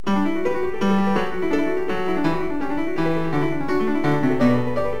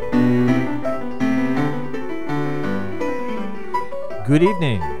Good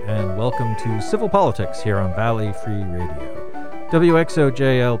evening, and welcome to Civil Politics here on Valley Free Radio.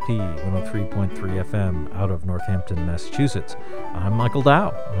 WXOJLP 103.3 FM out of Northampton, Massachusetts. I'm Michael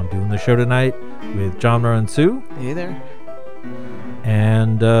Dow. I'm doing the show tonight with John and Sue. Hey there.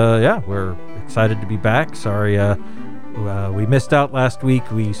 And we're excited to be back. Sorry, we missed out last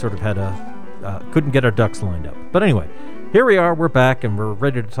week. We sort of had couldn't get our ducks lined up. But anyway, here we are. We're back, and we're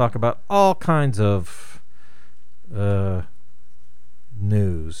ready to talk about all kinds of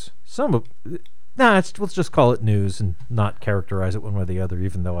news. Let's just call it news and not characterize it one way or the other,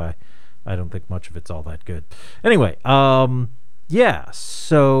 even though I don't think much of it's all that good. Anyway, so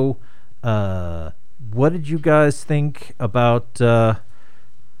what did you guys think about the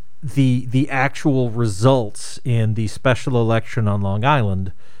actual results in the special election on Long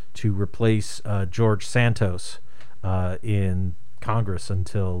Island to replace George Santos in Congress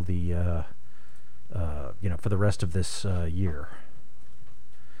until the for the rest of this year?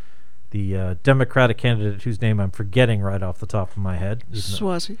 The Democratic candidate whose name I'm forgetting right off the top of my head.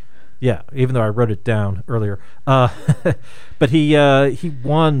 Suozzi. Yeah, even though I wrote it down earlier. But he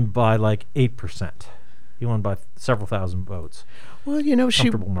won by like 8%. He won by several thousand votes. Well,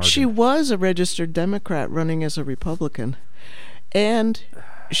 she was a registered Democrat running as a Republican. And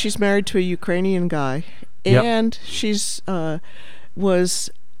she's married to a Ukrainian guy. And she's was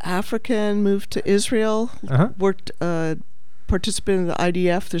African, moved to Israel, worked participant in the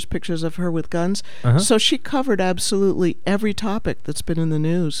IDF. There's pictures of her with guns. So she covered absolutely every topic that's been in the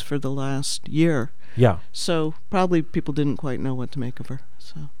news for the last year. Yeah. So probably people didn't quite know what to make of her.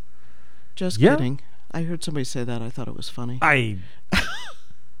 So just kidding. I heard somebody say that. I thought it was funny. I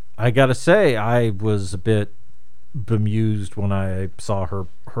gotta say, I was a bit bemused when I saw her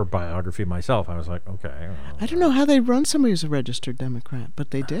biography myself. I was like, okay. I don't know how they run somebody who's a registered Democrat,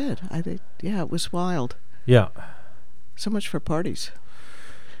 but they did. It was wild. Yeah. So much for parties.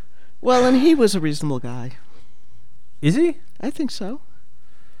 Well, and he was a reasonable guy. Is he? I think so.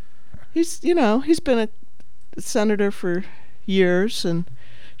 He's been a senator for years and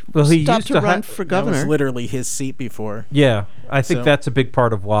he stopped used to run for governor. That was literally his seat before. Yeah, I think that's a big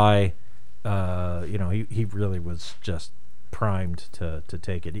part of why, he really was just primed to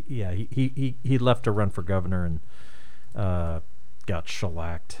take it. He left to run for governor and got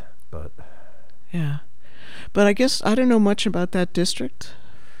shellacked, but yeah. But I guess I don't know much about that district.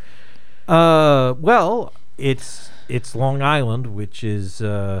 Well, it's Long Island, which is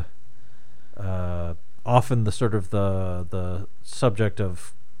often the sort of the subject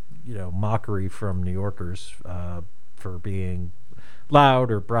of mockery from New Yorkers for being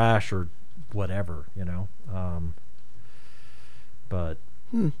loud or brash or whatever, But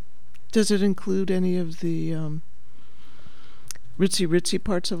does it include any of the ritzy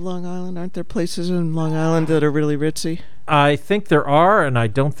parts of Long Island? Aren't there places in Long Island that are really ritzy? I think there are, and I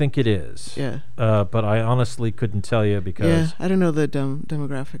don't think it is. Yeah. But I honestly couldn't tell you because... Yeah, I don't know the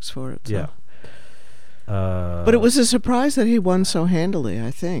demographics for it. So. Yeah. But it was a surprise that he won so handily, I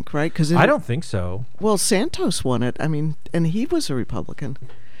think, right? I don't think so. Well, Santos won it. I mean, and he was a Republican.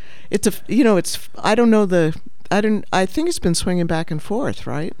 I think it's been swinging back and forth,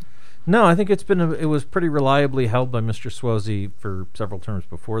 right? No, I think it was pretty reliably held by Mr. Suozzi for several terms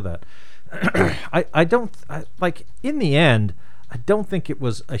before that. In the end, I don't think it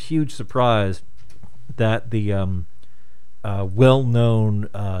was a huge surprise that the well-known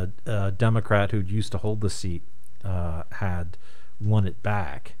Democrat who used to hold the seat had won it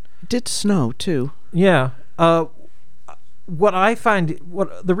back. It did snow, too. Yeah. The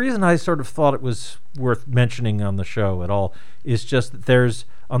reason I sort of thought it was worth mentioning on the show at all is just that there's,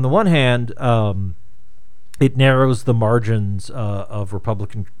 on the one hand, it narrows the margins of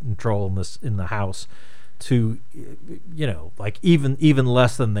Republican control in the House to, even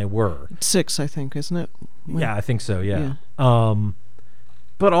less than they were. 6, I think, isn't it? Yeah, I think so. Yeah.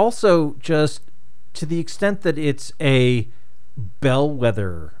 But also just to the extent that it's a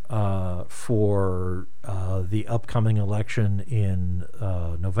bellwether for the upcoming election in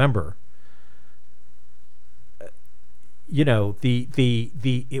November.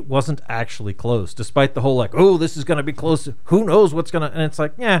 It wasn't actually close, despite the whole this is going to be close. Who knows what's going to? And it's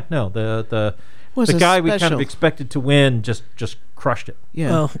like, the guy we kind of expected to win just crushed it.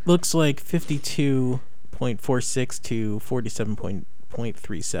 Yeah. Well, looks like 52.46 to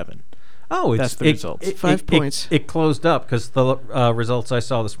 47.37. Oh, that's the results. 5 points. It closed up because the results I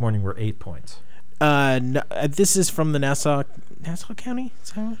saw this morning were 8 points. No, this is from the Nassau County?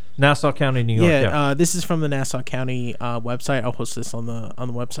 Nassau County, New York. Yeah, this is from the Nassau County website. I'll post this on the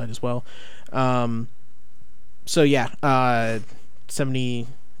website as well.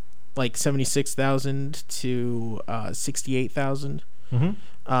 76,000 to 68,000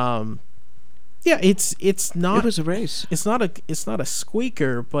 Mm-hmm. Yeah, it's not. It was a race. It's not a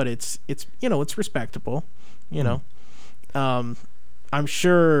squeaker, but it's it's respectable. I'm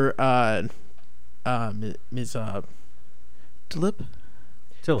sure Ms. Tillip?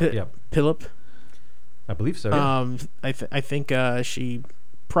 Yeah. Pillip. I believe so. Yeah. I think she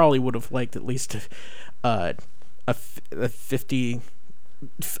probably would have liked at least a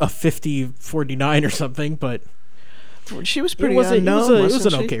 50-49 or something, but she was pretty unknown. It was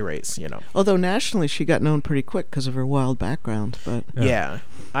an okay race, Although nationally she got known pretty quick because of her wild background. But yeah,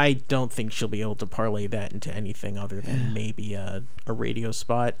 I don't think she'll be able to parlay that into anything other than maybe a radio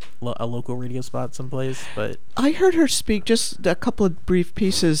spot, a local radio spot someplace. But I heard her speak just a couple of brief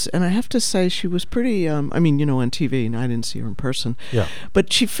pieces, and I have to say she was pretty. I mean, on TV, and I didn't see her in person. Yeah,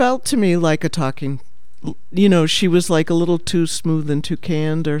 but she felt to me like a talking. She was like a little too smooth and too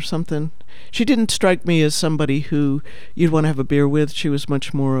canned or something. She didn't strike me as somebody who you'd want to have a beer with. She was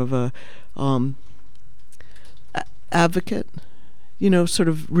much more of a advocate, sort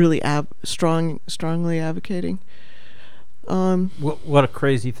of really strongly advocating. What a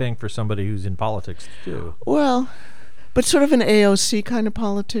crazy thing for somebody who's in politics to do. Well, but sort of an AOC kind of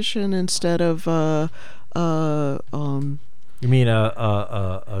politician instead of You mean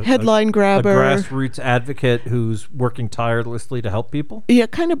a headline grabber, a grassroots advocate who's working tirelessly to help people? Yeah,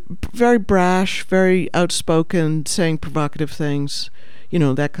 kind of very brash, very outspoken, saying provocative things.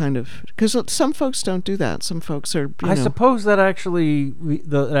 That kind of, because some folks don't do that. Some folks are. I suppose that actually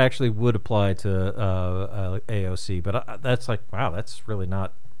would apply to AOC, but that's like, wow, that's really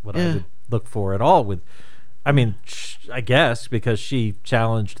not what I would look for at all. I guess because she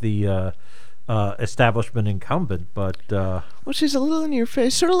challenged the establishment incumbent, but well, she's a little in your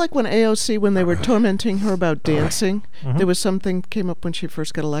face, sort of like when AOC, when they were tormenting her about dancing. Mm-hmm. There was something came up when she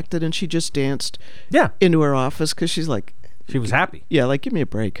first got elected, and she just danced into her office because she's like, she was happy. Yeah, like, give me a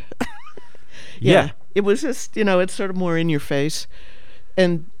break. Yeah, it was just it's sort of more in your face.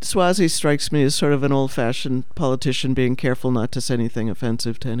 And Suozzi strikes me as sort of an old-fashioned politician, being careful not to say anything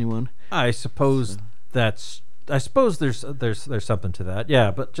offensive to anyone. I suppose there's something to that.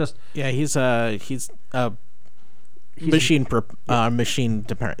 Yeah, but just he's a machine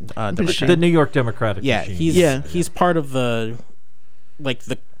Democrat. The New York Democratic machine. He's part of the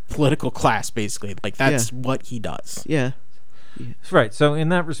political class, basically. Like, that's what he does. Yeah. Right. So in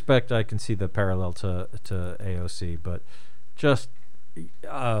that respect, I can see the parallel to AOC, but just in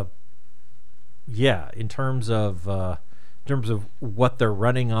terms of what they're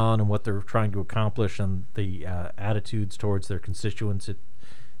running on and what they're trying to accomplish and the attitudes towards their constituents, it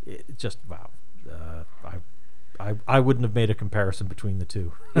just, wow. I wouldn't have made a comparison between the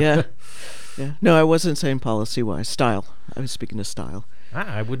two. Yeah. No, I wasn't saying policy-wise. Style. I was speaking of style.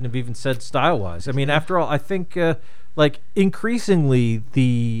 I wouldn't have even said style-wise. I mean, after all, I think increasingly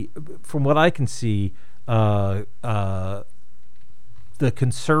from what I can see, the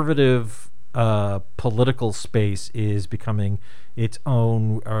conservative political space is becoming its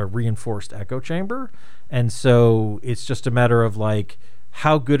own reinforced echo chamber, and so it's just a matter of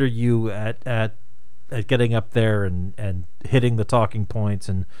how good are you at getting up there and hitting the talking points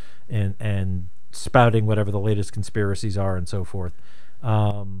and spouting whatever the latest conspiracies are and so forth.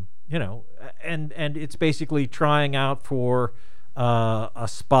 And it's basically trying out for a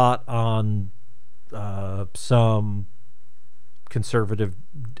spot on some conservative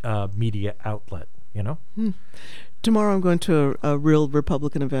media outlet, Tomorrow I'm going to a real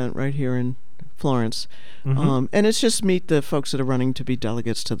Republican event right here in Florence, and it's just meet the folks that are running to be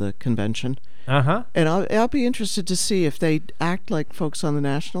delegates to the convention. And I'll be interested to see if they act like folks on the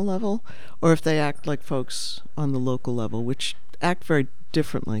national level or if they act like folks on the local level, which act very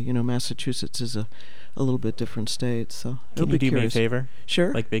differently. Massachusetts is a little bit different state, so can you do me a favor?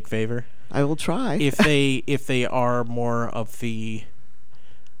 Sure. Like, big favor? I will try. If they are more of the,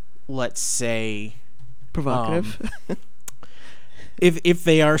 let's say, provocative. If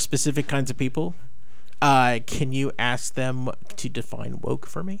they are specific kinds of people, can you ask them to define woke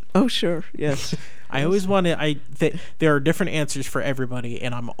for me? Oh, sure. Yes. I always want to. There are different answers for everybody,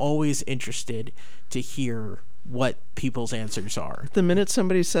 and I'm always interested to hear what people's answers are. The minute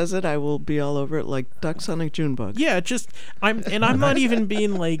somebody says it, I will be all over it like ducks on a June bug. Yeah, I'm not even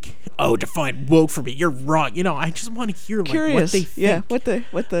being like, oh, define woke for me. You're wrong. I just want to hear curious. What they think. Yeah,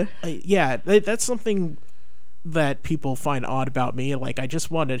 what the. That's something that people find odd about me. I just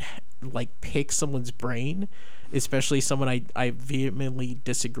want to pick someone's brain, especially someone I vehemently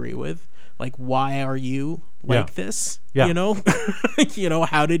disagree with. like, why are you like this? Yeah. You know,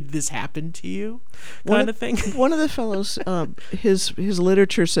 how did this happen to you? Kind of thing. One of the fellows, his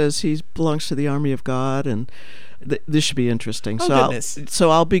literature says he belongs to the Army of God, and this should be interesting. Oh, so goodness.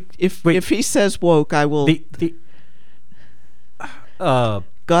 I'll be if he says woke, I will.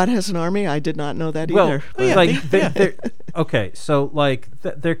 God has an army. I did not know that either. Okay, so like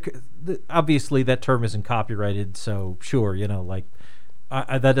obviously that term isn't copyrighted, so sure, like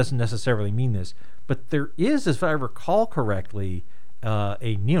that doesn't necessarily mean this, but there is, if I recall correctly,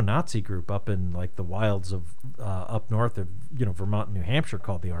 a neo-Nazi group up in like the wilds of up north of Vermont and New Hampshire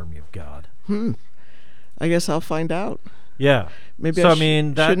called the Army of God. I guess I'll find out. Yeah, maybe so,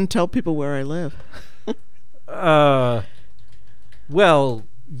 shouldn't tell people where I live. Well,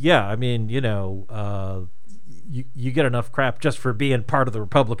 yeah, you get enough crap just for being part of the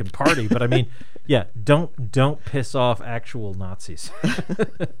Republican Party, but yeah, don't piss off actual Nazis.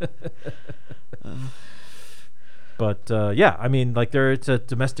 But yeah, it's a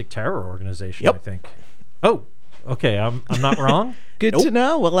domestic terror organization. Yep. I think. Oh, okay, I'm not wrong. Good to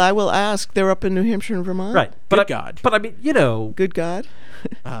know. Well, I will ask. They're up in New Hampshire and Vermont, right? Good God. But good God.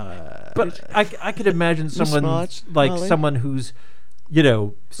 But I could imagine someone someone who's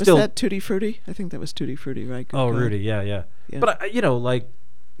still. Was that Tutti Frutti? I think that was Tutti Frutti, right? Good God. Rudy, yeah. But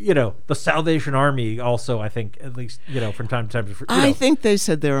the Salvation Army also, I think, at least from time to time. I think they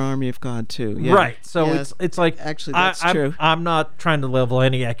said they're Army of God too. Yeah. Right. So it's like, actually that's true. I'm not trying to level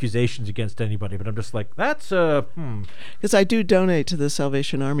any accusations against anybody, but I'm just like, that's because I do donate to the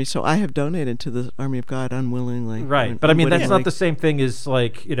Salvation Army, so I have donated to the Army of God unwillingly. Right, but that's not the same thing as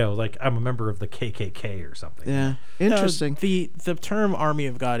like I'm a member of the KKK or something. Yeah, interesting. The term Army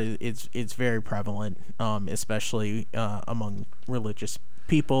of God is very prevalent, especially among religious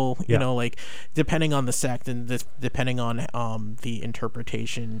people, like depending on the sect and depending on the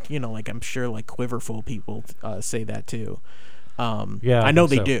interpretation, I'm sure like Quiverful people say that too. I know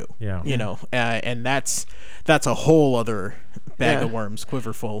they do. Yeah. And that's a whole other bag of worms,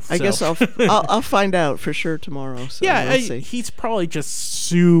 Quiverful. I guess I'll find out for sure tomorrow. So we'll see. He's probably just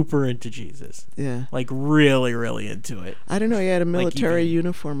super into Jesus. Yeah. Like really, really into it. I don't know. He had a military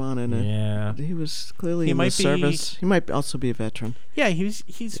uniform on in it. Yeah. He was clearly in the service. He might also be a veteran. Yeah, he's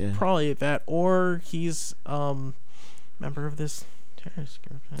probably a vet, or he's member of this terrorist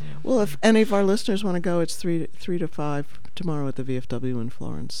group. Well, if any of our listeners want to go, it's 3 to 5 tomorrow at the VFW in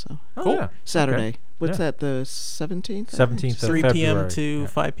Florence. So cool. Yeah. Saturday. Okay. What's that? The 17th. 17th. 3 p.m. to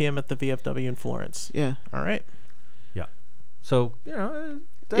 5 p.m. at the VFW in Florence. Yeah. All right. Yeah. So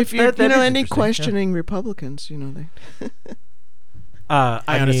if you any questioning Republicans, they. I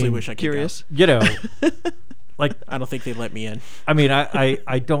honestly wish I could. Curious. Like I don't think they let me in.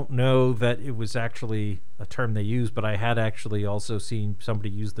 I don't know that it was actually a term they used, but I had actually also seen somebody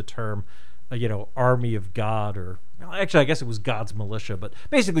use the term, Army of God, or actually I guess it was God's militia, but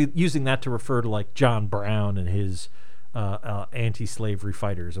basically using that to refer to like John Brown and his anti-slavery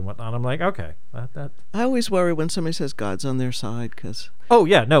fighters and whatnot. I'm like, okay, that. I always worry when somebody says God's on their side, because. Oh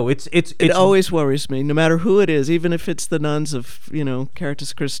yeah, no, it always worries me, no matter who it is, even if it's the nuns of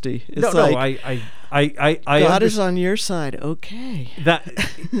Caritas Christi. It's God is on your side. Okay.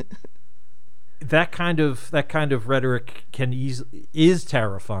 That kind of rhetoric is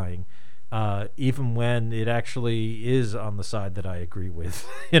terrifying, even when it actually is on the side that I agree with.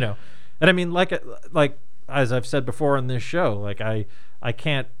 And like as I've said before on this show, like I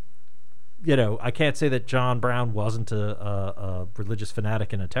can't. I can't say that John Brown wasn't a religious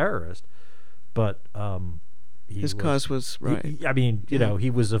fanatic and a terrorist, but his cause was right. He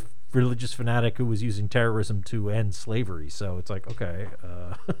was a religious fanatic who was using terrorism to end slavery. So it's like, okay,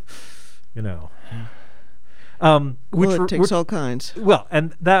 it takes all kinds. Well,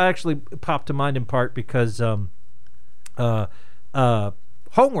 and that actually popped to mind in part because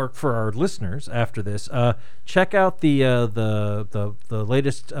homework for our listeners after this, check out the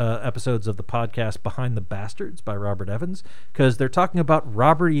latest episodes of the podcast Behind the Bastards by Robert Evans, because they're talking about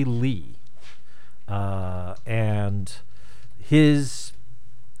Robert E. Lee and his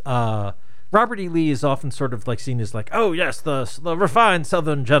Robert E. Lee is often sort of like seen as like, oh yes, the refined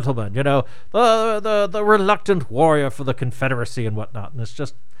Southern gentleman, the reluctant warrior for the Confederacy and whatnot, and it's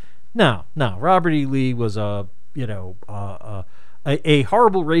just no. Robert E. Lee was a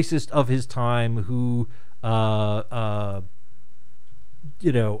horrible racist of his time who,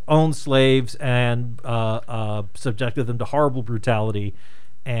 owned slaves and subjected them to horrible brutality,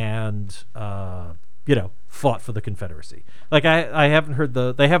 and fought for the Confederacy. Like I haven't heard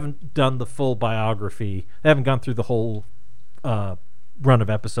they haven't done the full biography. They haven't gone through the whole run of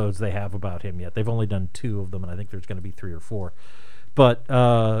episodes they have about him yet. They've only done 2 of them, and I think there's going to be 3 or 4. But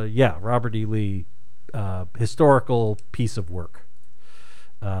yeah, Robert E. Lee, historical piece of work.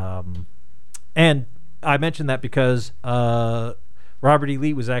 And I mentioned that because Robert E.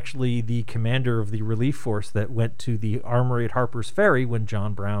 Lee was actually the commander of the relief force that went to the armory at Harper's Ferry when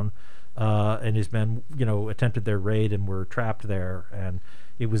John Brown and his men, attempted their raid and were trapped there. And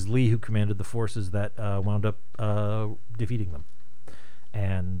it was Lee who commanded the forces that wound up defeating them.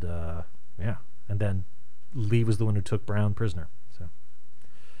 And and then Lee was the one who took Brown prisoner. So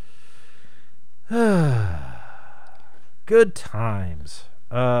good times.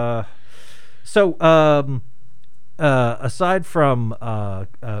 Aside from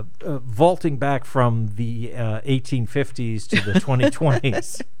vaulting back from the 1850s to the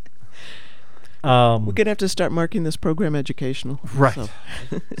 2020s, we're gonna have to start marking this program educational, right? So.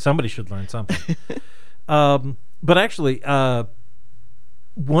 Somebody should learn something. But actually,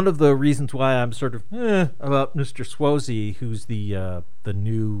 one of the reasons why I'm sort of about Mr. Suozzi, who's the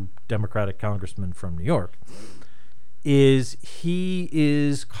new Democratic congressman from New York, is he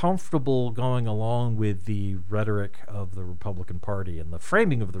is comfortable going along with the rhetoric of the Republican Party and the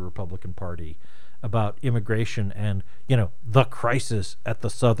framing of the Republican Party about immigration and, the crisis at the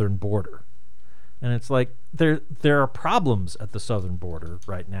southern border. And it's like there are problems at the southern border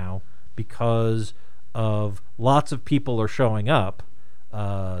right now because of lots of people are showing up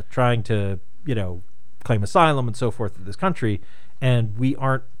trying to, claim asylum and so forth in this country, and we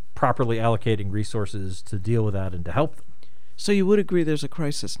aren't properly allocating resources to deal with that and to help them. So you would agree there's a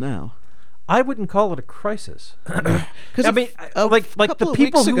crisis now? I wouldn't call it a crisis. I mean, like the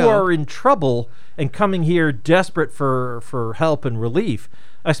people who are in trouble and coming here desperate for help and relief,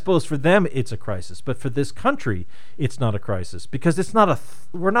 I suppose for them it's a crisis. But for this country, it's not a crisis because it's not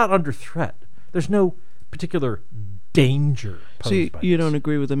we're not under threat. There's no particular danger posed by you don't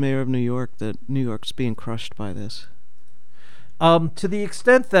agree with the mayor of New York that New York's being crushed by this? To the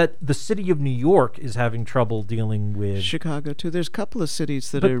extent that the city of New York is having trouble dealing with Chicago too. There's a couple of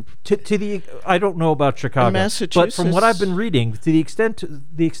cities that are I don't know about Chicago, Massachusetts. But from what I've been reading, to the extent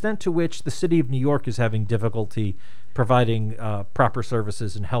to which the city of New York is having difficulty providing proper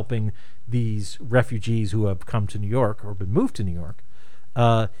services and helping these refugees who have come to New York or been moved to New York,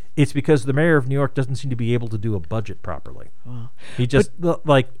 it's because the mayor of New York doesn't seem to be able to do a budget properly. Wow. He just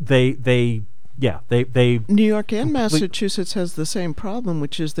they New York and Massachusetts has the same problem,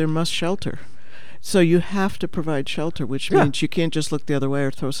 which is there must shelter. So you have to provide shelter, which means you can't just look the other way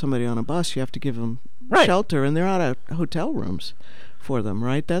or throw somebody on a bus. You have to give them shelter, and they're out of hotel rooms for them,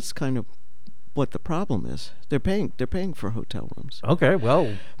 right? That's kind of what the problem is. They're paying for hotel rooms. Okay,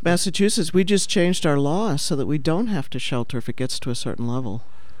 well, Massachusetts, we just changed our law so that we don't have to shelter if it gets to a certain level.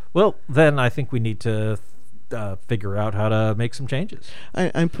 Well, then I think we need to figure out how to make some changes.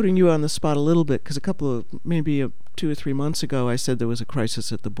 I'm putting you on the spot a little bit because maybe 2 or 3 months ago I said there was a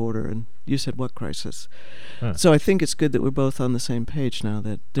crisis at the border, and you said what crisis? So I think it's good that we're both on the same page now,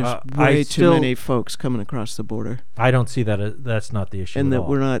 that there's way too many folks coming across the border. I don't see that that's not the issue and at that all.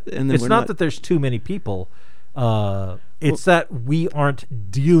 We're not. And it's not that there's too many people. It's that we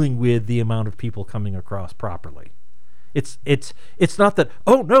aren't dealing with the amount of people coming across properly. It's not that,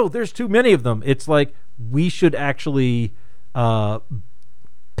 oh no, there's too many of them. It's like we should actually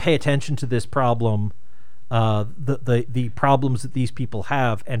pay attention to this problem, the problems that these people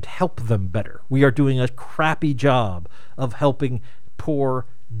have, and help them better. We are doing a crappy job of helping poor,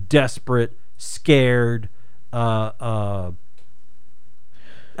 desperate, scared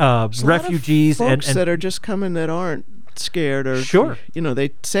refugees and that are just coming that aren't scared, or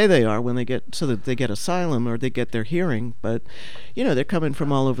they say they are when they get asylum or they get their hearing, but they're coming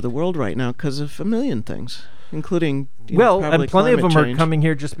from all over the world right now because of a million things, including and plenty of them change. Are coming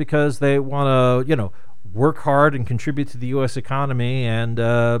here just because they want to work hard and contribute to the U.S. economy and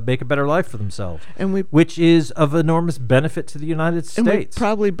make a better life for themselves, which is of enormous benefit to the United States. And we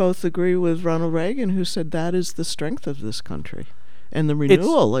probably both agree with Ronald Reagan, who said that is the strength of this country. And the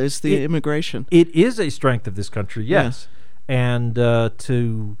renewal is the immigration. It is a strength of this country, yes. And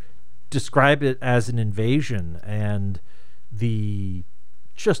to describe it as an invasion and the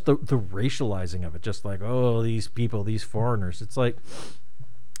racializing of it, just like, oh, these people, these foreigners. It's like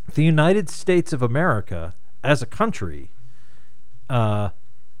the United States of America as a country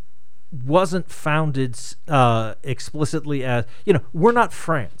wasn't founded explicitly as, we're not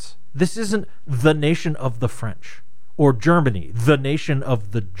France. This isn't the nation of the French. Or Germany, the nation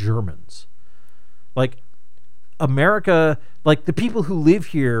of the Germans. Like, America, like the people who live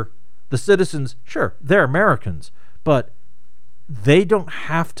here, the citizens, sure, they're Americans, but they don't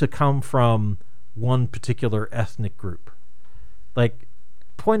have to come from one particular ethnic group. Like,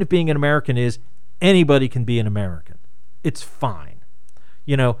 point of being an American is anybody can be an American. It's fine.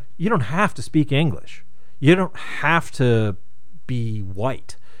 You know, you don't have to speak English. You don't have to be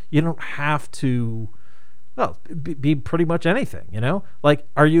white. You don't have to, well, be pretty much anything, you know? Like,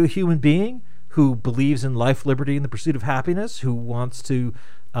 are you a human being who believes in life, liberty, and the pursuit of happiness, who wants to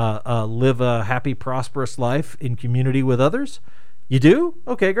live a happy, prosperous life in community with others? You do?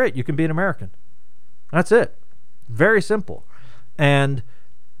 Okay, great. You can be an American. That's it. Very simple. And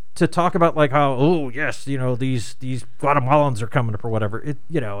to talk about like how, oh yes, you know, these Guatemalans are coming up or whatever, it,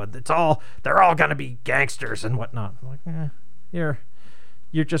 you know, they're all gonna be gangsters and whatnot. I'm like,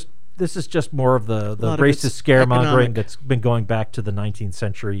 you're just, this is just more of the racist scaremongering that's been going back to the 19th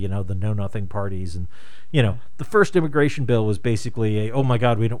century, you know, the know-nothing parties. And, you know, the first immigration bill was basically oh my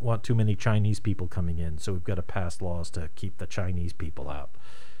God, we don't want too many Chinese people coming in, so we've got to pass laws to keep the Chinese people out.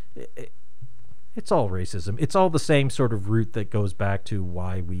 It's all racism. It's all the same sort of root that goes back to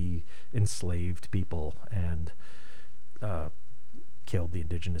why we enslaved people and killed the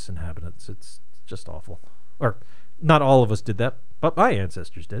indigenous inhabitants. It's just awful. Or not all of us did that, but my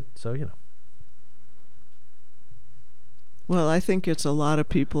ancestors did, so, you know. Well, I think it's a lot of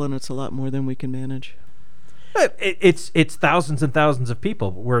people, and it's a lot more than we can manage. It's thousands and thousands of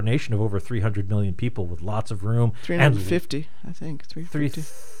people, but we're a nation of over 300 million people with lots of room. 350, I think.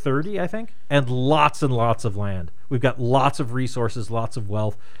 330, I think. And lots of land. We've got lots of resources, lots of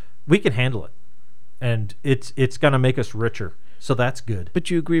wealth. We can handle it. And it's going to make us richer, so that's good. But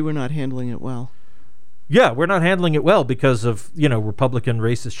you agree we're not handling it well? Yeah, we're not handling it well because of, you know, Republican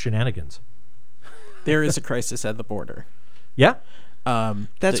racist shenanigans. There is a crisis at the border. Yeah?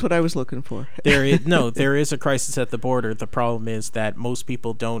 That's what I was looking for. There is a crisis at the border. The problem is that most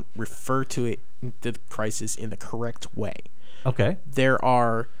people don't refer to the crisis in the correct way. Okay.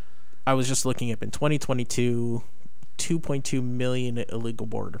 I was just looking up in 2022, 2.2 million illegal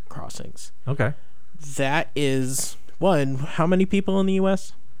border crossings. Okay. That is, how many people in the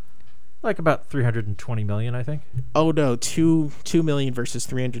U.S.? Like about 320 million, I think. Oh, no, 2 million versus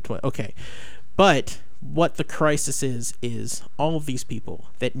 320. Okay. But what the crisis is all of these people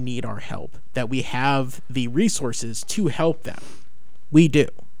that need our help, that we have the resources to help them. We do.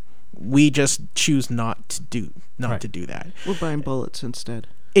 We just choose not to do that. We're buying bullets instead.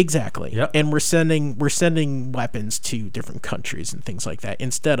 Exactly. Yep. And we're sending weapons to different countries and things like that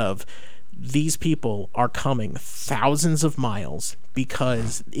instead of these people are coming thousands of miles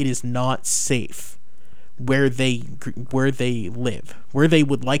because it is not safe where they live, where they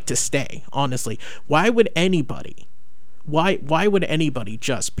would like to stay. Honestly, why would anybody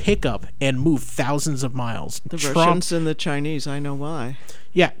just pick up and move thousands of miles? The Russians and the Chinese, I know why.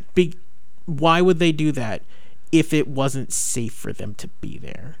 Yeah, why would they do that if it wasn't safe for them to be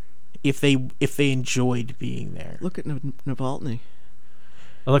there? If they enjoyed being there. Look at Navalny.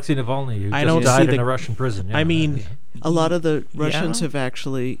 Alexei Navalny, who just died in a Russian prison. Yeah. I mean, a lot of the Russians have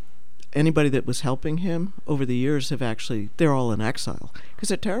actually, anybody that was helping him over the years they're all in exile because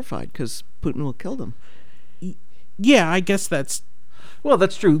they're terrified because Putin will kill them. Yeah, I guess that's... Well,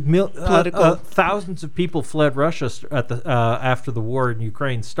 that's true. Political. Thousands of people fled Russia after the war in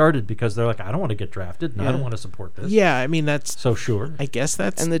Ukraine started because they're like, I don't want to get drafted and I don't want to support this. Yeah, I mean, that's... So sure. I guess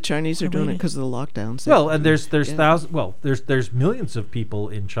that's... And the Chinese are doing it because of the lockdowns. Well, and there's thousands... Well, there's millions of people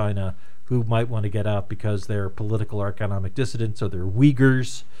in China who might want to get out because they're political or economic dissidents, or they're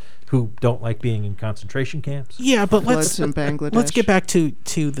Uyghurs who don't like being in concentration camps. Yeah, but let's get back to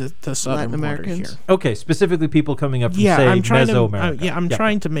the southern Latin Americans here. Okay, specifically people coming up from Mesoamerica. I'm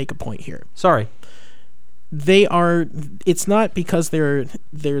trying to make a point here. Sorry. It's not because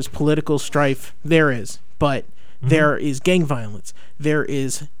there's political strife. There is, but there is gang violence. There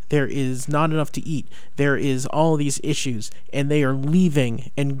is not enough to eat. There is all these issues, and they are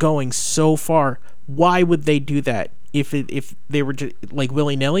leaving and going so far. Why would they do that? If they were just like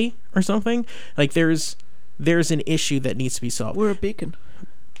willy-nilly or something, like there's an issue that needs to be solved. We're a beacon.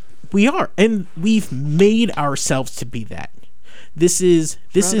 We are, and we've made ourselves to be that. This is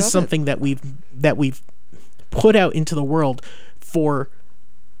something that we've put out into the world for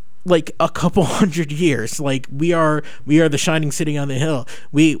like a couple hundred years. Like we are the shining city on the hill.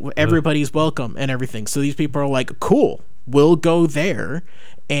 Everybody's welcome and everything. So these people are like, cool, we'll go there.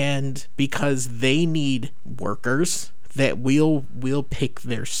 And because they need workers, that we'll pick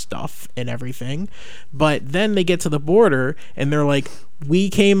their stuff and everything. But then they get to the border and they're like, we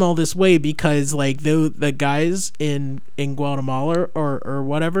came all this way because like the guys in Guatemala or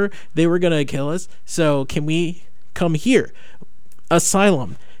whatever, they were gonna kill us. So can we come here?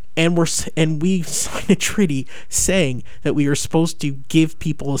 Asylum. And we signed a treaty saying that we are supposed to give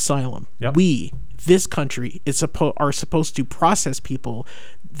people asylum. Yep. This country are supposed to process people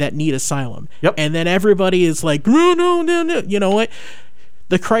that need asylum. Yep. And then everybody is like, no. You know what?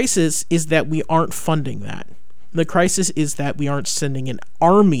 The crisis is that we aren't funding that. The crisis is that we aren't sending an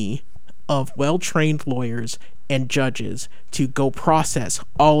army of well-trained lawyers and judges to go process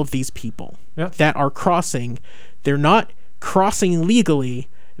all of these people that are crossing. They're not crossing legally.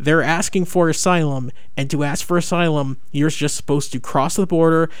 They're asking for asylum, and to ask for asylum, you're just supposed to cross the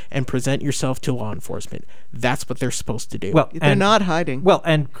border and present yourself to law enforcement. That's what they're supposed to do. Well, they're not hiding. Well,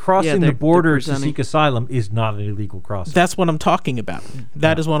 and crossing the border to seek asylum is not an illegal crossing. That's what I'm talking about.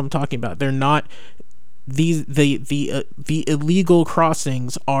 That is what I'm talking about. They're not the illegal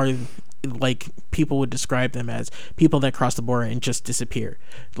crossings are, like, people would describe them as people that cross the border and just disappear.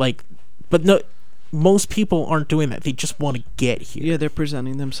 Like, but no. Most people aren't doing that. They just want to get here. Yeah, they're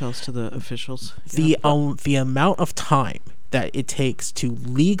presenting themselves to the officials. The amount of time that it takes to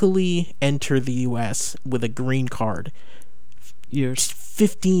legally enter the U.S. with a green card,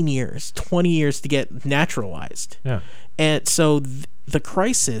 15 years, 20 years to get naturalized. Yeah. And so the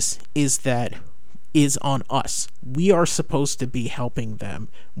crisis is on us. We are supposed to be helping them.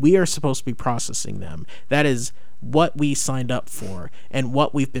 We are supposed to be processing them. That is what we signed up for and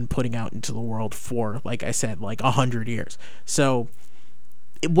what we've been putting out into the world for, like I said, like 100 years. So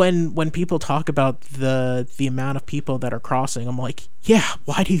when people talk about the amount of people that are crossing, I'm like, yeah,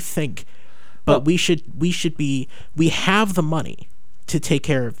 why do you think? But we have the money to take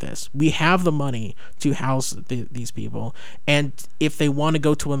care of this. We have the money to house these people. And if they want to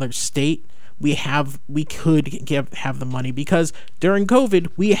go to another state, we could have the money, because during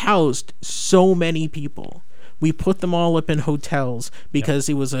COVID, we housed so many people. We put them all up in hotels because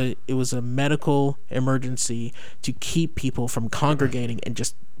it was a medical emergency to keep people from congregating and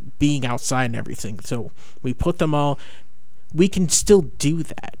just being outside and everything. So we put them all. We can still do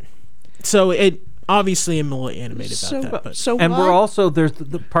that. So it obviously I'm a little animated about that. But. And we're also, there's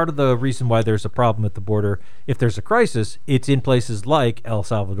the part of the reason why there's a problem at the border. If there's a crisis, it's in places like El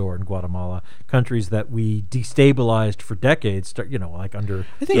Salvador and Guatemala, countries that we destabilized for decades. Like under.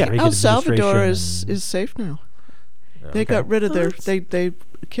 I think El Salvador is safe now. They got rid of they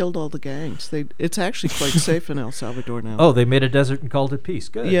killed all the gangs. It's actually quite safe in El Salvador now. Oh, they made a desert and called it peace.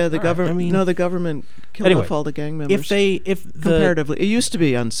 Good. Yeah, the government. The government killed off all the gang members. Comparatively, it used to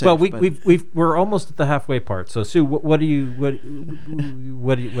be unsafe. Well, we're almost at the halfway part. So, Sue, what's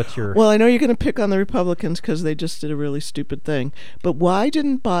your? Well, I know you're going to pick on the Republicans because they just did a really stupid thing. But why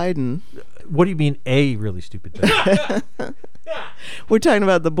didn't Biden? What do you mean a really stupid thing? We're talking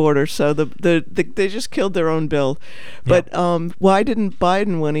about the border, so they just killed their own bill. But why didn't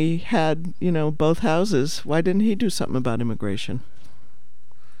Biden, when he had both houses, why didn't he do something about immigration?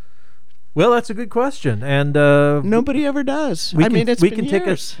 Well, that's a good question, and nobody ever does. We can take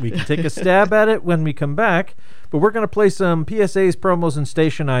a stab at it when we come back. But we're going to play some PSAs, promos, and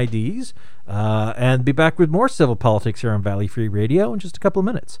station IDs, and be back with more civil politics here on Valley Free Radio in just a couple of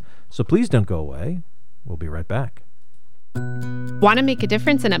minutes. So please don't go away. We'll be right back. Want to make a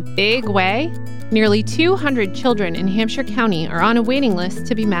difference in a big way? Nearly 200 children in Hampshire County are on a waiting list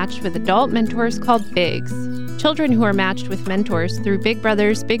to be matched with adult mentors called BIGS. Children who are matched with mentors through Big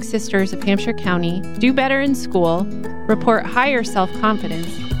Brothers Big Sisters of Hampshire County do better in school, report higher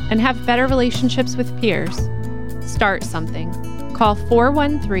self-confidence, and have better relationships with peers. Start something. Call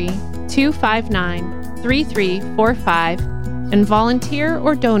 413-259-3345 and volunteer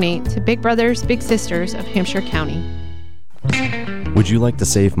or donate to Big Brothers Big Sisters of Hampshire County. Would you like to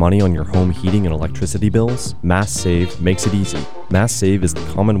save money on your home heating and electricity bills? Mass Save makes it easy. Mass Save is the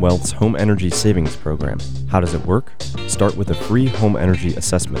Commonwealth's home energy savings program. How does it work? Start with a free home energy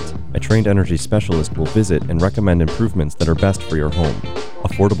assessment. A trained energy specialist will visit and recommend improvements that are best for your home.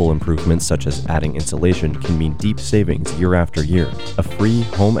 Affordable improvements such as adding insulation can mean deep savings year after year. A free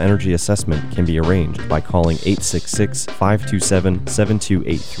home energy assessment can be arranged by calling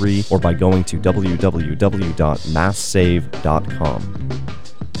 866-527-7283 or by going to www.masssave.com.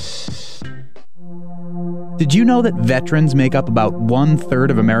 Did you know that veterans make up about 1/3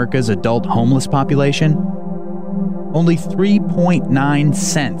 of America's adult homeless population? Only 3.9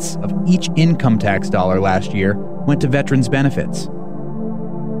 cents of each income tax dollar last year went to veterans' benefits.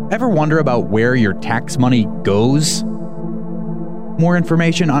 Ever wonder about where your tax money goes? More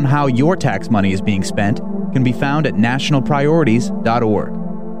information on how your tax money is being spent can be found at nationalpriorities.org.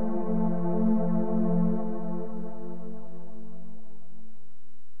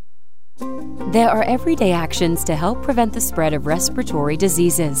 There are everyday actions to help prevent the spread of respiratory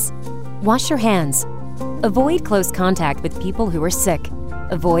diseases. Wash your hands. Avoid close contact with people who are sick.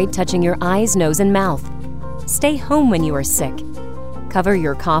 Avoid touching your eyes, nose, and mouth. Stay home when you are sick. Cover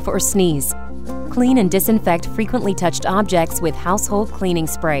your cough or sneeze. Clean and disinfect frequently touched objects with household cleaning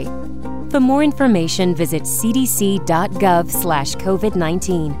spray. For more information, visit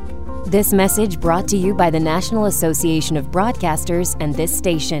cdc.gov/COVID-19. This message brought to you by the National Association of Broadcasters and this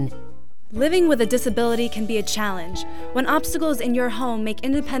station. Living with a disability can be a challenge when obstacles in your home make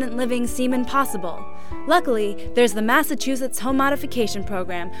independent living seem impossible. Luckily, there's the Massachusetts Home Modification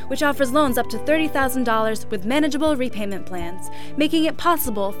Program, which offers loans up to $30,000 with manageable repayment plans, making it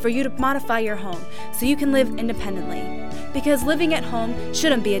possible for you to modify your home so you can live independently. Because living at home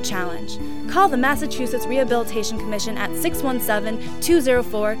shouldn't be a challenge. Call the Massachusetts Rehabilitation Commission at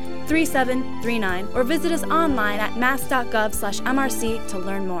 617-204-3739 or visit us online at mass.gov/MRC to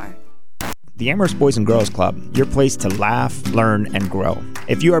learn more. The Amherst Boys and Girls Club, your place to laugh, learn, and grow.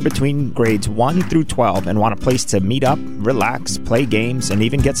 If you are between grades 1 through 12 and want a place to meet up, relax, play games, and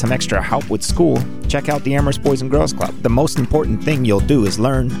even get some extra help with school, check out the Amherst Boys and Girls Club. The most important thing you'll do is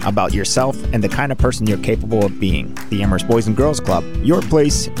learn about yourself and the kind of person you're capable of being. The Amherst Boys and Girls Club, your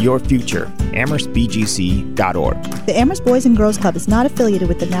place, your future. AmherstBGC.org. The Amherst Boys and Girls Club is not affiliated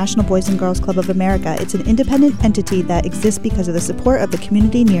with the National Boys and Girls Club of America. It's an independent entity that exists because of the support of the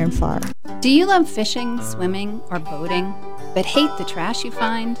community near and far. Do you love fishing, swimming, or boating, but hate the trash you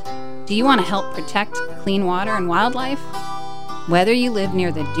find? Do you want to help protect clean water and wildlife? Whether you live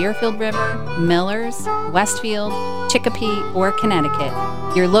near the Deerfield River, Millers, Westfield, Chicopee, or Connecticut,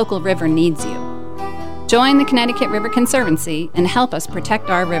 your local river needs you. Join the Connecticut River Conservancy and help us protect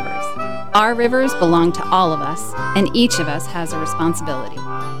our rivers. Our rivers belong to all of us, and each of us has a responsibility.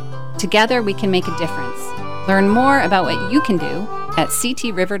 Together we can make a difference. Learn more about what you can do at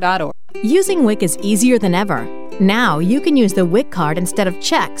ctriver.org. Using WIC is easier than ever. Now you can use the WIC card instead of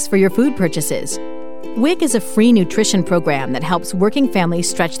checks for your food purchases. WIC is a free nutrition program that helps working families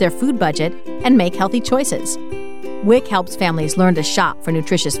stretch their food budget and make healthy choices. WIC helps families learn to shop for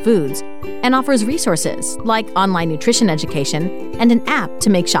nutritious foods and offers resources like online nutrition education and an app to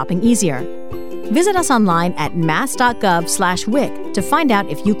make shopping easier. Visit us online at mass.gov/WIC to find out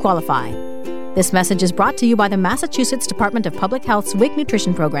if you qualify. This message is brought to you by the Massachusetts Department of Public Health's WIC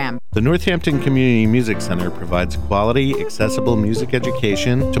Nutrition Program. The Northampton Community Music Center provides quality, accessible music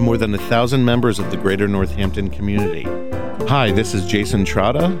education to more than 1,000 members of the greater Northampton community. Hi, this is Jason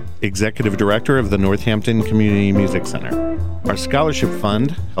Trotta, Executive Director of the Northampton Community Music Center. Our scholarship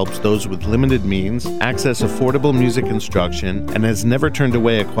fund helps those with limited means access affordable music instruction and has never turned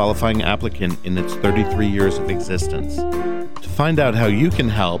away a qualifying applicant in its 33 years of existence. To find out how you can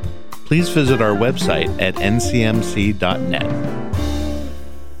help, please visit our website at ncmc.net.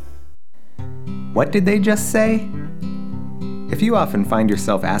 What did they just say? If you often find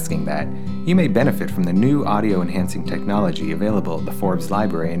yourself asking that, you may benefit from the new audio-enhancing technology available at the Forbes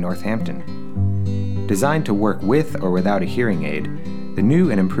Library in Northampton. Designed to work with or without a hearing aid, the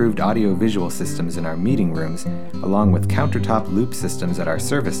new and improved audio-visual systems in our meeting rooms, along with countertop loop systems at our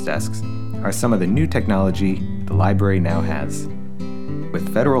service desks, are some of the new technology the library now has.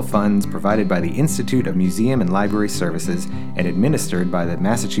 With federal funds provided by the Institute of Museum and Library Services and administered by the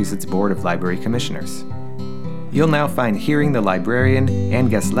Massachusetts Board of Library Commissioners. You'll now find hearing the librarian and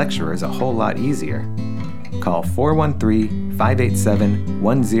guest lecturers a whole lot easier. Call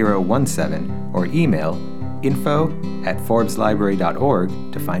 413-587-1017 or email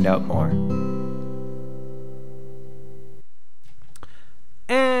info@forbeslibrary.org to find out more.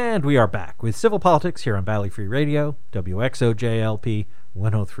 And we are back with Civil Politics here on Valley Free Radio, WXOJLP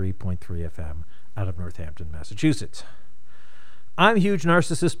 103.3 FM out of Northampton, Massachusetts. I'm huge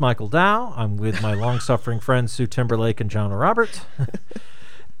narcissist Michael Dow. I'm with my long-suffering friends Sue Timberlake and John Roberts.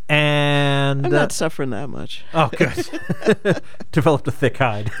 And I'm not suffering that much. Oh, good. Developed a thick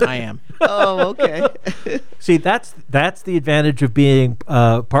hide. I am. Oh, okay. See, that's the advantage of being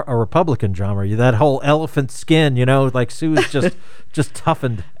a Republican, John. Are you that whole elephant skin? You know, like Sue is just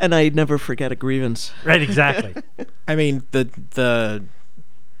toughened. And I never forget a grievance. Right, exactly. I mean, there's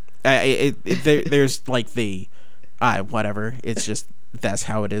like the whatever. It's just that's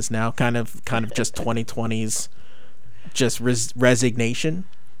how it is now. Kind of just 2020's just resignation.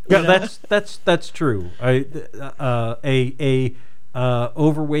 Yeah, that's true. Overweight,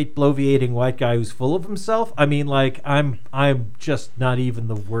 bloviating white guy who's full of himself. I mean, like I'm just not even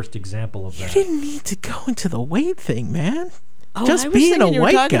the worst example of that. You didn't need to go into the weight thing, man. Oh, just I was being a you were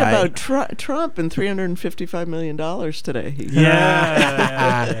white talking guy. about Trump and $355 million today.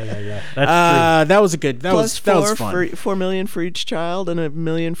 Yeah. That's true. That was a good. That Plus was fun. $4 million for each child and $1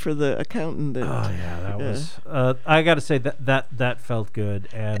 million for the accountant. That was. I got to say that felt good,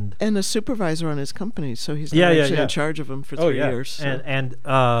 and a supervisor on his company, so he's not actually in charge of them for 3 years. So. And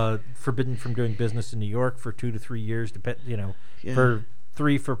forbidden from doing business in New York for 2 to 3 years. For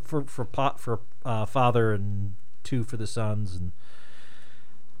 3 for father and 2 for the sons, and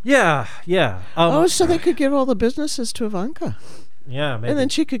Yeah. So they could give all the businesses to Ivanka. Yeah, maybe. And then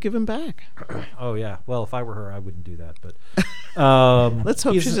she could give them back. Oh, yeah. Well, if I were her, I wouldn't do that. But let's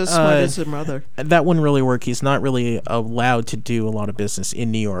hope she's as smart as her mother. That wouldn't really work. He's not really allowed to do a lot of business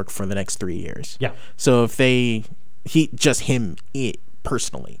in New York for the next 3 years. Yeah. So if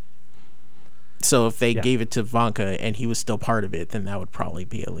personally. So if they gave it to Ivanka and he was still part of it, then that would probably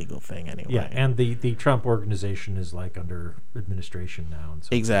be a legal thing anyway. Yeah, and the Trump organization is like under administration now. And so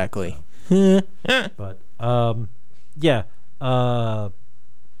exactly. But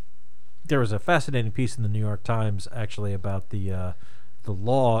there was a fascinating piece in the New York Times actually about the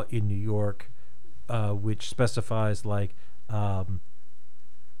law in New York, which specifies like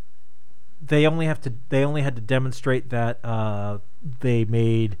they only had to demonstrate that they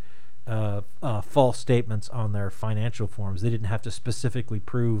made false statements on their financial forms. They didn't have to specifically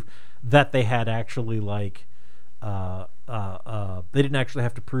prove that they had actually like they didn't actually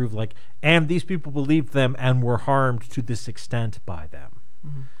have to prove like, and these people believed them and were harmed to this extent by them,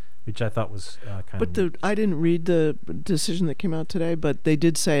 which I thought was kind of. I didn't read the decision that came out today, but they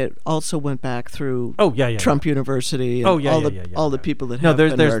did say it also went back through. Trump University. And all the people that. No,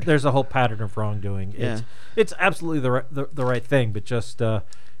 there's a whole pattern of wrongdoing. Yeah. It's absolutely the right thing, but just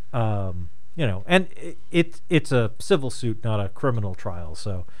and it's a civil suit, not a criminal trial,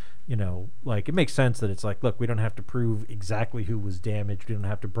 so. Like it makes sense that it's like, look, we don't have to prove exactly who was damaged. We don't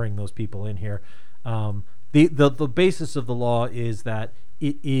have to bring those people in here. The basis of the law is that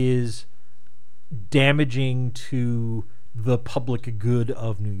it is damaging to the public good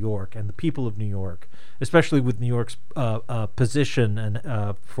of New York and the people of New York, especially with New York's position and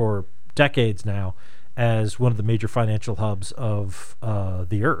for decades now as one of the major financial hubs of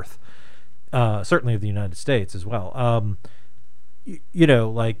the earth, certainly of the United States as well.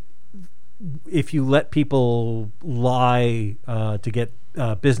 Like. If you let people lie to get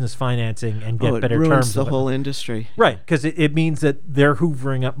business financing and get better terms, it ruins the whole industry. Right, because it means that they're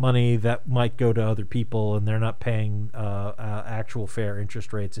hoovering up money that might go to other people, and they're not paying actual fair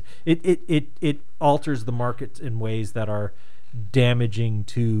interest rates. It alters the market in ways that are damaging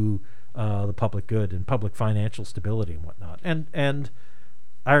to the public good and public financial stability and whatnot. And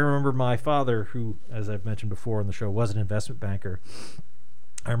I remember my father, who, as I've mentioned before on the show, was an investment banker.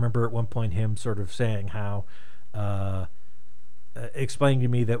 I remember at one point him sort of saying how, explaining to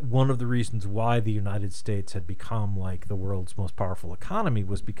me that one of the reasons why the United States had become like the world's most powerful economy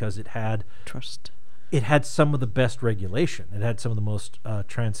was because it had trust. It had some of the best regulation. It had some of the most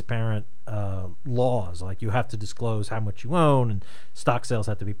transparent laws. Like you have to disclose how much you own, and stock sales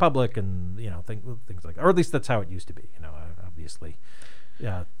have to be public, and things like that. Or at least that's how it used to be. Obviously,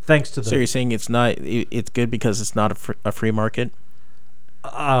 thanks to the. So you're saying it's not? It's good because it's not a free market.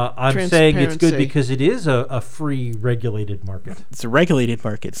 I'm saying it's good because it is a free regulated market. It's a regulated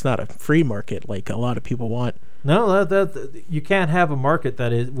market. It's not a free market like a lot of people want. No, you can't have a market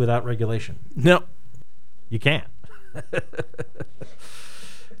that is without regulation. No, you can't.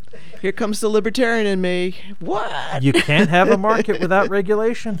 Here comes the libertarian in me. What? You can't have a market without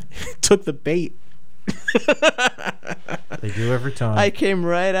regulation. Took the bait. They do every time. I came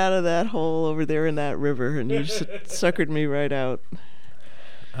right out of that hole over there in that river, and you suckered me right out.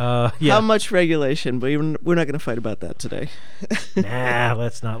 How much regulation? But we're not going to fight about that today. Nah,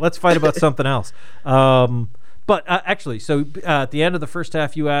 let's not. Let's fight about something else. But actually, so at the end of the first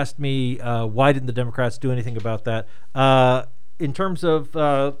half, you asked me why didn't the Democrats do anything about that? In terms of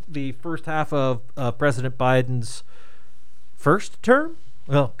the first half of President Biden's first term,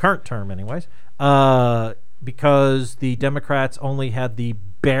 well, current term, anyways, because the Democrats only had the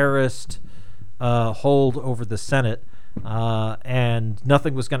barest hold over the Senate. And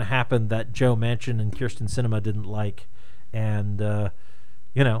nothing was going to happen that Joe Manchin and Kyrsten Sinema didn't like, and I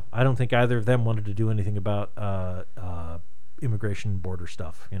don't think either of them wanted to do anything about immigration and border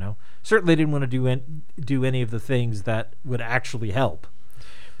stuff. Certainly didn't want to do any of the things that would actually help.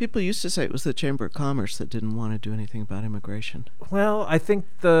 People used to say it was the Chamber of Commerce that didn't want to do anything about immigration. Well, I think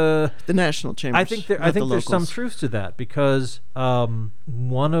the national chambers. I think there's some truth to that because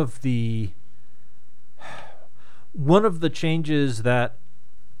one of the changes that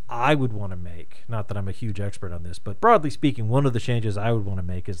I would want to make, not that I'm a huge expert on this, but broadly speaking, one of the changes I would want to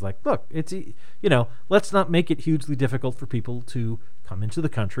make is like, look, it's, let's not make it hugely difficult for people to come into the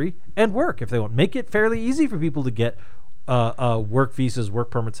country and work if they want. Make it fairly easy for people to get work visas, work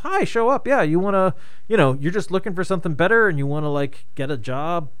permits. Hi, show up. Yeah, you want to, you're just looking for something better and you want to like get a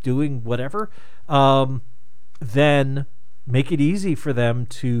job doing whatever. Then make it easy for them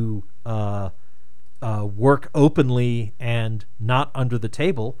to work openly and not under the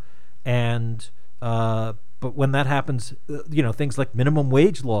table, and But when that happens, things like minimum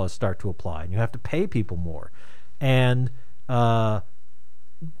wage laws start to apply, and you have to pay people more. And when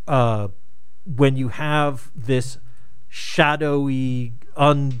you have this shadowy,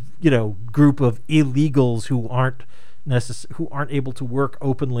 group of illegals who aren't able to work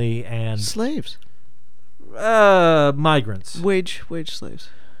openly, and slaves, migrants, wage slaves.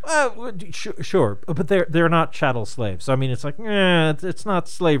 Sure, but they're not chattel slaves. So, I mean, it's like it's not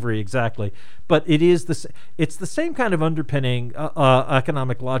slavery exactly, but it's the same kind of underpinning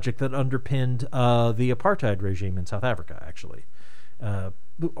economic logic that underpinned the apartheid regime in South Africa. Actually,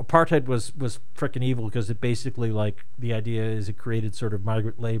 apartheid was frickin' evil because it basically, like, the idea is it created sort of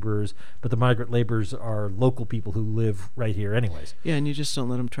migrant laborers, but the migrant laborers are local people who live right here anyways. Yeah, and you just don't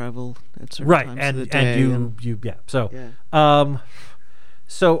let them travel at certain times of the day.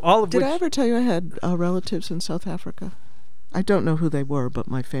 So all of Did I ever tell you I had relatives in South Africa? I don't know who they were, but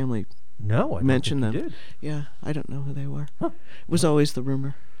my family mentioned them. Did. Yeah, I don't know who they were. Huh. It was always the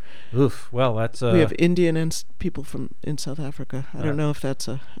rumor. Oof. Well, that's we have Indian and people in South Africa. I don't know if that's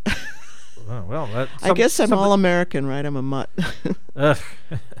a. I guess I'm all American, right? I'm a mutt.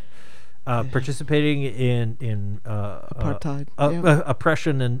 Participating in apartheid,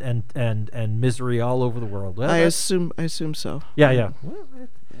 oppression and misery all over the world. Well, I assume so. Yeah. Well,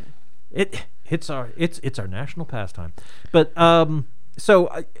 it's our national pastime. But I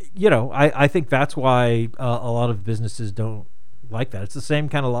think that's why a lot of businesses don't like that. It's the same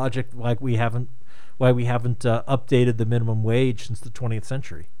kind of logic why we haven't updated the minimum wage since the 20th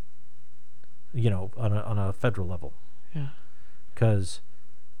century. On a federal level. Yeah. Because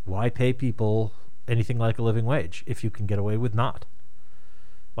why pay people anything like a living wage if you can get away with not?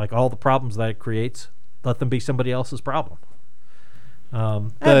 Like, all the problems that it creates, let them be somebody else's problem.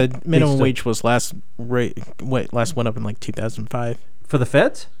 The minimum wage was last went up in like 2005 for the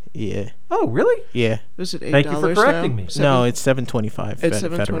feds. Yeah. Oh, really? Yeah. Was it $8? Thank you for correcting me. No, it's $7.25. It's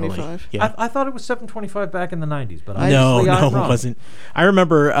 $7.25. Yeah. I thought it was $7.25 back in the 90s, but no, it wasn't. I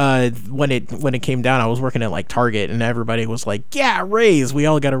remember when it came down, I was working at like Target, and everybody was like, "Yeah, raise!" We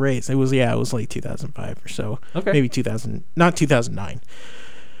all got a raise. It was like 2005 or so. Okay. Maybe 2000, not 2009.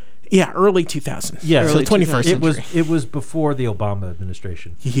 Yeah, early 2000s. Yeah, so 21st century. It was before the Obama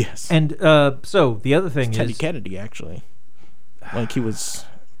administration. Yes. And so the other thing is Teddy Kennedy, actually. Like, he was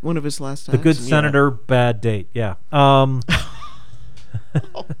one of his last the good senator, bad date. Yeah. Oh,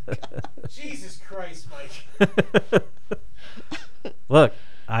 Jesus Christ, Mike. Look,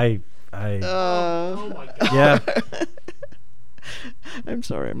 I oh my God. Yeah. I'm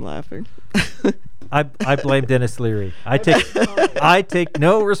sorry, I'm laughing. I blame Dennis Leary. I take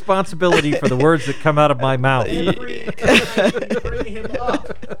no responsibility for the words that come out of my mouth. Bring him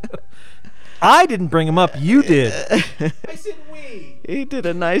up. I didn't bring him up. You did. I said we. He did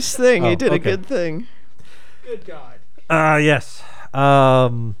a nice thing. He did a good thing. Good God. Yes.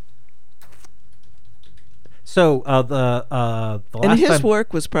 So the last and his time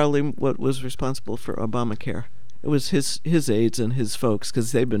work was probably what was responsible for Obamacare. It was his aides and his folks,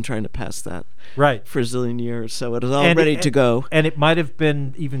 because they've been trying to pass that for a zillion years. So it was all ready to go. And it might have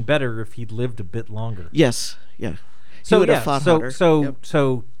been even better if he'd lived a bit longer. Yes. Yeah. So he would have fought harder. So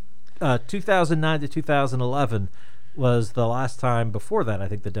 2009 to 2011 was the last time. Before that, I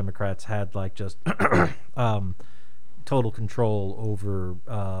think the Democrats had like just total control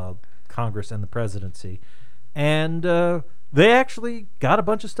over Congress and the presidency, and they actually got a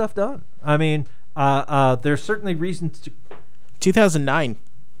bunch of stuff done. I mean, there's certainly reasons to. 2009.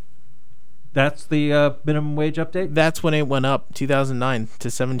 That's the minimum wage update? That's when it went up, 2009 to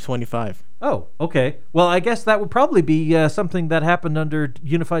 $7.25. Oh, okay. Well, I guess that would probably be something that happened under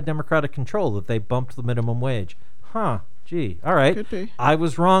unified Democratic control, that they bumped the minimum wage. Huh. Gee. All right. Could be. I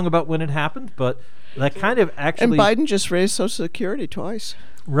was wrong about when it happened, but that kind of actually... And Biden just raised Social Security twice.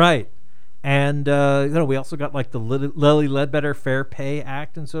 Right. And, we also got like the Lilly Ledbetter Fair Pay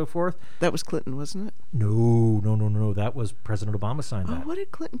Act and so forth. That was Clinton, wasn't it? No. That was President Obama signed that. Oh, what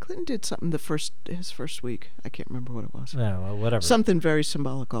did Clinton? Clinton did something his first week. I can't remember what it was. Yeah, well, whatever. Something very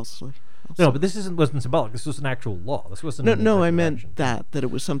symbolic, also. No, but this wasn't symbolic. This was an actual law. This wasn't. No, I meant that it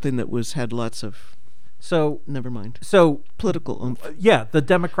was something that had lots of. So never mind. So political oomph. Yeah, the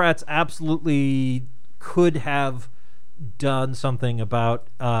Democrats absolutely could have done something about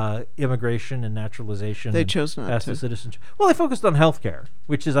immigration and naturalization. They chose not to. Citizenship. Well, they focused on healthcare,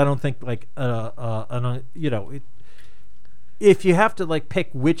 which is, I don't think, like if you have to like pick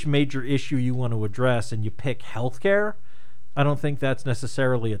which major issue you want to address and you pick healthcare, I don't think that's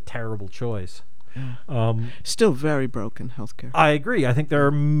necessarily a terrible choice. Still very broken healthcare. I agree. I think there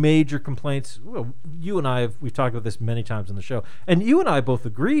are major complaints. Well, you and I we've talked about this many times on the show, and you and I both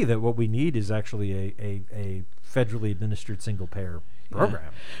agree that what we need is actually a federally administered single payer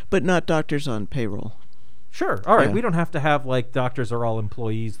program, but not doctors on payroll. Sure. All right. We don't have to have like doctors are all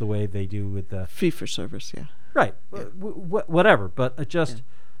employees the way they do with the fee for service. Yeah. Right. Whatever. But just.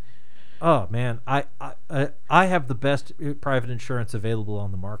 Oh man, I have the best private insurance available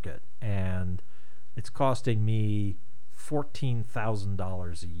on the market, and it's costing me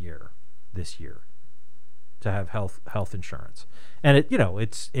 $14,000 a year this year to have health insurance, and it's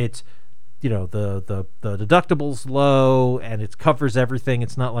the deductible's low and it covers everything.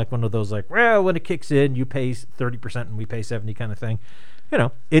 It's not like one of those like, well, when it kicks in, you pay 30% and we pay 70% kind of thing.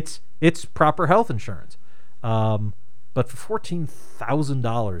 It's proper health insurance. But for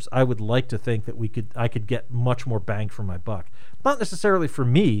 $14,000, I would like to think that I could get much more bang for my buck. Not necessarily for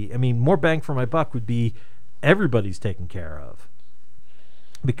me. I mean, more bang for my buck would be everybody's taken care of.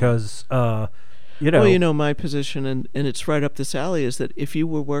 Because, Well, my position, and it's right up this alley, is that if you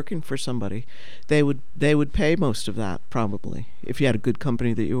were working for somebody, they would pay most of that, probably, if you had a good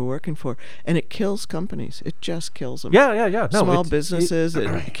company that you were working for. And it kills companies. It just kills them. Yeah. No, small businesses,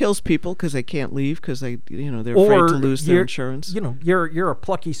 it kills people because they can't leave because they're afraid to lose their insurance. You're a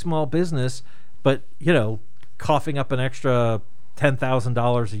plucky small business, but, coughing up an extra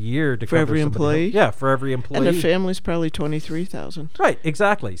 $10,000 a year to for cover every employee. Yeah, for every employee. And the family's probably $23,000. Right,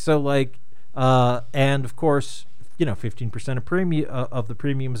 exactly. So like, and of course, 15% of the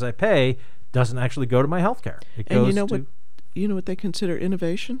premiums I pay doesn't actually go to my health care. It goes you know what they consider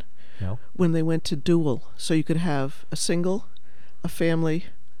innovation? No. When they went to dual, so you could have a single, a family,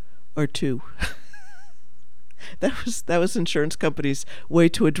 or two. That was insurance companies' way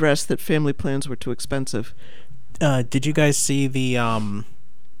to address that family plans were too expensive. Did you guys see the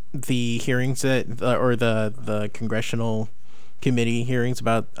hearings or the congressional committee hearings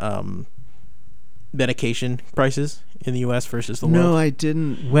about medication prices in the U.S. versus the world? No, I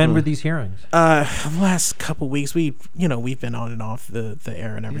didn't. When were these hearings? Last couple weeks. We've been on and off the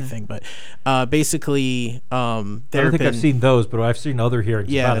air and everything, but basically, I don't think I've seen those, but I've seen other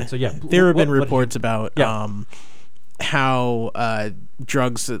hearings about it. So there have been reports about how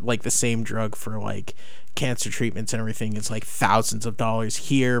drugs, like the same drug for like cancer treatments and everything, is like thousands of dollars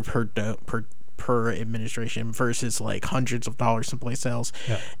here per administration versus like hundreds of dollars someplace else.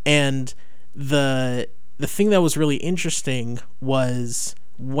 And the thing that was really interesting was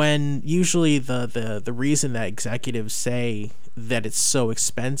when usually the reason that executives say that it's so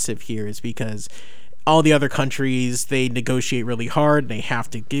expensive here is because all the other countries, they negotiate really hard and they have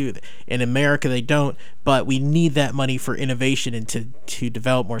to do it. In America they don't, but we need that money for innovation and to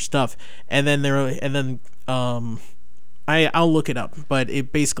develop more stuff. And then I'll look it up, but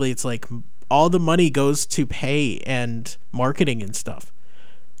it's like all the money goes to pay and marketing and stuff.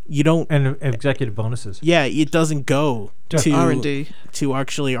 You don't and executive bonuses. Yeah, it doesn't go to R&D, to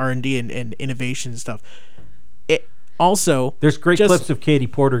actually R&D and innovation and stuff. It also there's great clips of Katie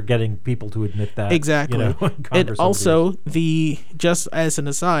Porter getting people to admit that. Exactly. And also just as an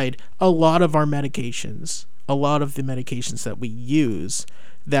aside, a lot of the medications that we use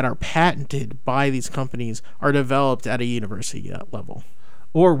that are patented by these companies are developed at a university level.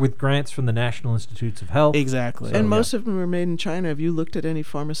 Or with grants from the National Institutes of Health. Exactly. And most of them are made in China. Have you looked at any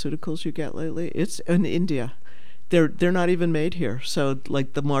pharmaceuticals you get lately? It's in India. They're not even made here. So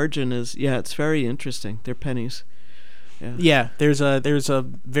like the margin is, it's very interesting. They're pennies. Yeah, there's a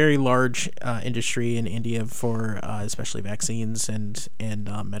very large industry in India for especially vaccines and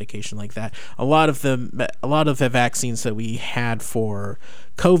medication like that. A lot of the vaccines that we had for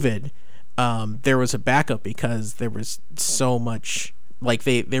COVID, there was a backup because there was so much. Like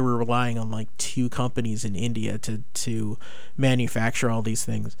they were relying on like two companies in India to manufacture all these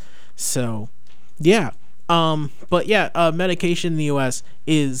things. So, medication in the U.S.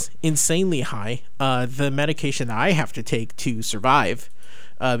 is insanely high. The medication that I have to take to survive,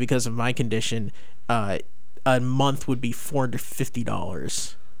 because of my condition, a month would be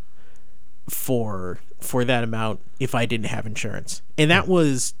 $450 for that amount if I didn't have insurance, and that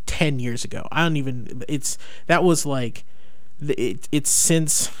was 10 years ago. It's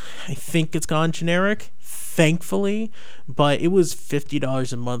since I think it's gone generic, thankfully, but it was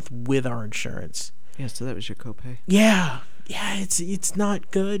 $50 a month with our insurance. Yeah, so that was your copay. Yeah, it's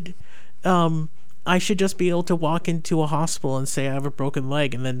not good. I should just be able to walk into a hospital and say I have a broken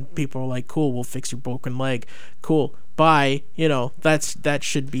leg, and then people are like, "Cool, we'll fix your broken leg." Cool, Bye. That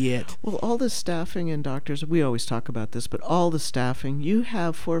should be it. Well, all the staffing and doctors, we always talk about this, but all the staffing, you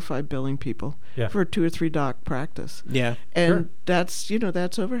have 4 or 5 billing people for a 2 or 3 doc practice. Yeah. And that's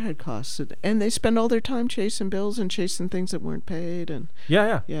overhead costs. And they spend all their time chasing bills and chasing things that weren't paid. And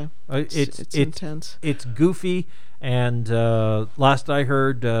Yeah. It's intense. It's goofy. And last I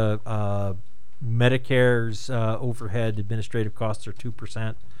heard, Medicare's overhead administrative costs are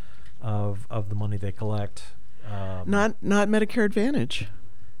 2% of the money they collect. Not Medicare Advantage.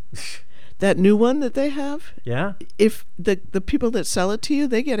 That new one that they have. Yeah. If the people that sell it to you,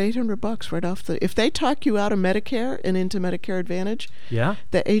 they get $800 right off the. If they talk you out of Medicare and into Medicare Advantage,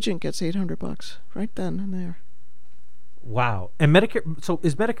 the agent gets $800 right then and there. Wow. And Medicare. So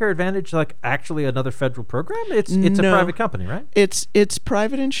is Medicare Advantage like actually another federal program? It's a private company, right? It's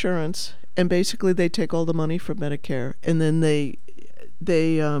private insurance, and basically they take all the money from Medicare, and then they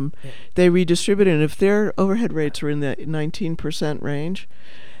redistribute it. And if their overhead rates are in the 19% range,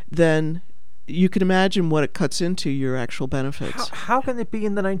 then you can imagine what it cuts into your actual benefits. How can it be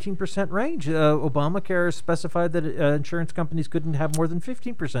in the 19% range? Obamacare specified that insurance companies couldn't have more than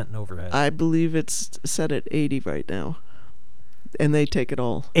 15% in overhead. I believe it's set at 80 right now, and they take it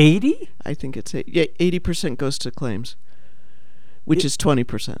all. 80? I think it's 80% goes to claims, which is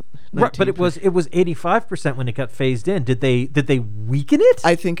 20%. Right, but it was 85% when it got phased in. Did they weaken it?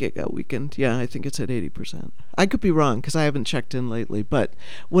 I think it got weakened. Yeah, I think it's at 80%. I could be wrong because I haven't checked in lately. But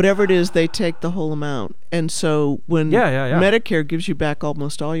whatever it is, they take the whole amount. And so when Medicare gives you back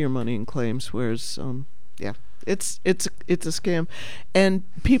almost all your money in claims, whereas it's a scam, and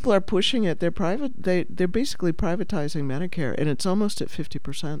people are pushing it. They're basically privatizing Medicare, and it's almost at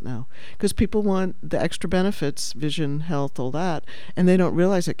 50% now because people want the extra benefits, vision, health, all that, and they don't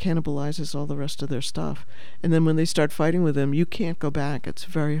realize it cannibalizes all the rest of their stuff. And then when they start fighting with them, you can't go back. It's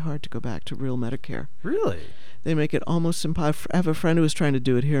very hard to go back to real Medicare. Really? They make it almost impossible. I have a friend who was trying to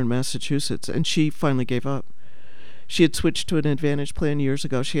do it here in Massachusetts, and she finally gave up. She had switched to an Advantage plan years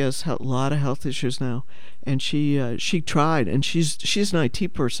ago. She has a lot of health issues now, and she tried, and she's an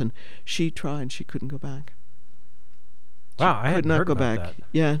IT person. She tried, she couldn't go back. Wow, I had not go back. That.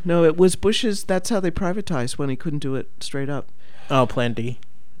 Yeah, no, it was Bush's. That's how they privatized when he couldn't do it straight up. Oh, Plan D.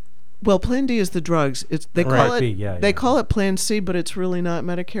 Well, Plan D is the drugs. They call it Plan C, but it's really not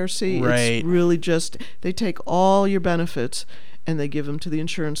Medicare C. Right. It's really just they take all your benefits and they give them to the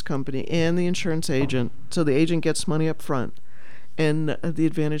insurance company and the insurance agent. So the agent gets money up front, and the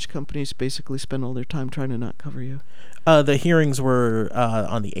Advantage companies basically spend all their time trying to not cover you. The hearings were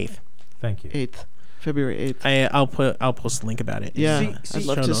on the 8th. Thank you. 8th, February 8th. I'll post a link about it. Yeah, I'd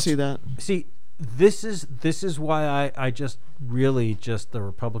love to see that. See, this is why I just really the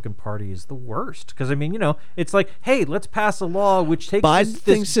Republican Party is the worst. Because I mean, it's like, hey, let's pass a law which takes. Biden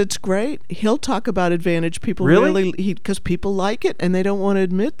thinks it's great. He'll talk about Advantage. People really because people like it and they don't want to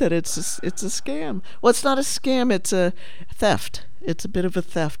admit that it's a scam. Well, it's not a scam. It's a theft. It's a bit of a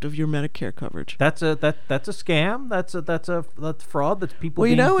theft of your Medicare coverage. That's a scam. That's fraud. That's people. Well,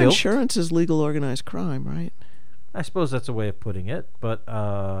 being built. Insurance is legal organized crime, right? I suppose that's a way of putting it, but.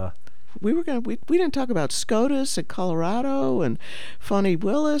 We didn't talk about SCOTUS and Colorado and Fonnie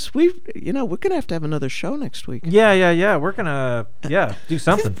Willis. We're gonna have to have another show next week. Yeah. We're gonna do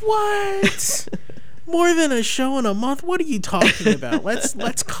something. What? More than a show in a month? What are you talking about?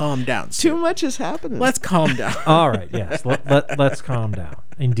 Let's calm down. Too much is happening. Let's calm down. All right. Yes. Let's calm down.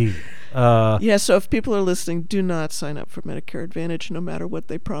 Indeed. So if people are listening, do not sign up for Medicare Advantage, no matter what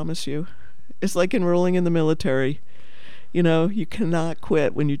they promise you. It's like enrolling in the military. You cannot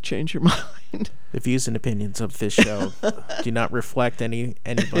quit when you change your mind. The views and opinions of this show do not reflect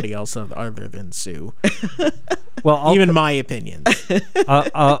anybody else other than Sue. Well, even my opinions.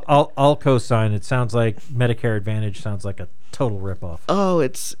 I'll co-sign. It sounds like Medicare Advantage sounds like a total ripoff. Oh,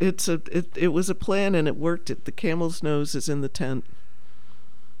 it was a plan and it worked. The camel's nose is in the tent.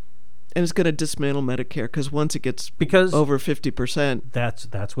 And it's going to dismantle Medicare because once it gets over 50%.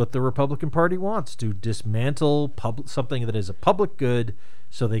 That's what the Republican Party wants, to dismantle something that is a public good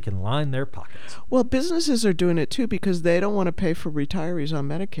so they can line their pockets. Well, businesses are doing it too because they don't want to pay for retirees on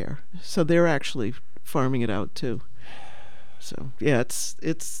Medicare. So they're actually farming it out too. So, yeah,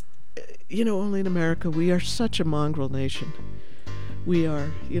 it's only in America we are such a mongrel nation. We are,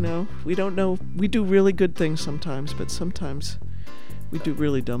 we don't know. We do really good things sometimes, but sometimes we do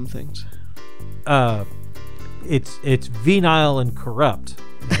really dumb things. It's venile and corrupt,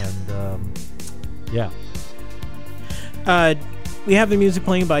 and yeah. We have the music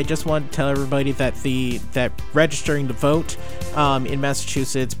playing, but I just want to tell everybody that registering to vote in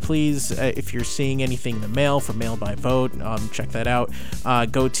Massachusetts, please, if you're seeing anything in the mail for Mail by Vote, check that out.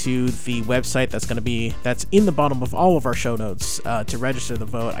 Go to the website that's in the bottom of all of our show notes to register the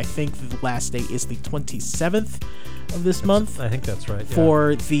vote. I think the last day is the 27th of this month. I think that's right. Yeah.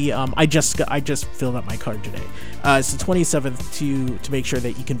 For the I just filled out my card today. It's the 27th to make sure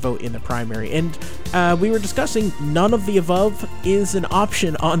that you can vote in the primary. And we were discussing none of the above is an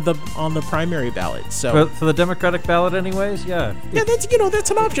option on the primary ballot. So for the Democratic ballot, anyways, yeah. Yeah,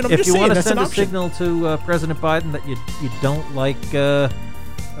 that's an option. I'm if just you saying want to that's send an a option. signal to President Biden that you don't like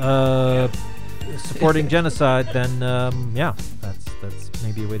supporting genocide, then that's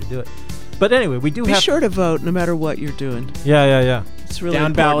maybe a way to do it. But anyway, we do be have sure to vote no matter what you're doing. Yeah. It's really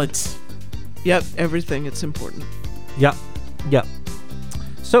down important. ballots. Yep, everything. It's important. Yeah.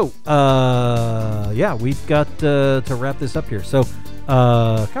 So, we've got to wrap this up here. So,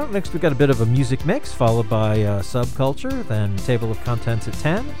 coming up next, we've got a bit of a music mix, followed by Subculture, then Table of Contents at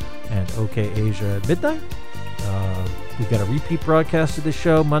 10, and OK Asia at midnight. We've got a repeat broadcast of this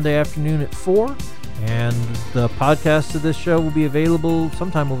show Monday afternoon at 4, and the podcast of this show will be available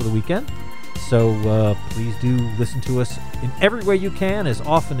sometime over the weekend. So please do listen to us in every way you can, as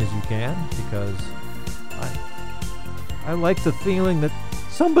often as you can, because I like the feeling that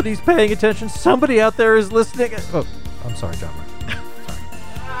somebody's paying attention. Somebody out there is listening. Oh, I'm sorry, John.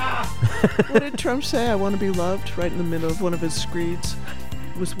 What did Trump say? I want to be loved right in the middle of one of his screeds.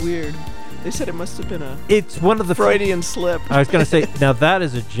 It was weird. They said it must have been it's one of the Freudian slip. I was going to say, now that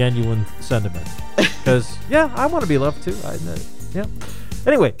is a genuine sentiment. Because, I want to be loved too.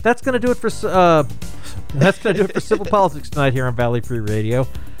 Anyway, that's going to do it for Civil Politics tonight here on Valley Free Radio.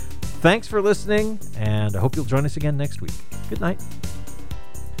 Thanks for listening, and I hope you'll join us again next week. Good night.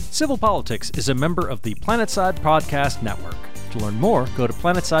 Civil Politics is a member of the Planetside Podcast Network. To learn more, go to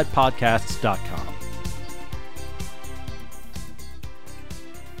planetsidepodcasts.com.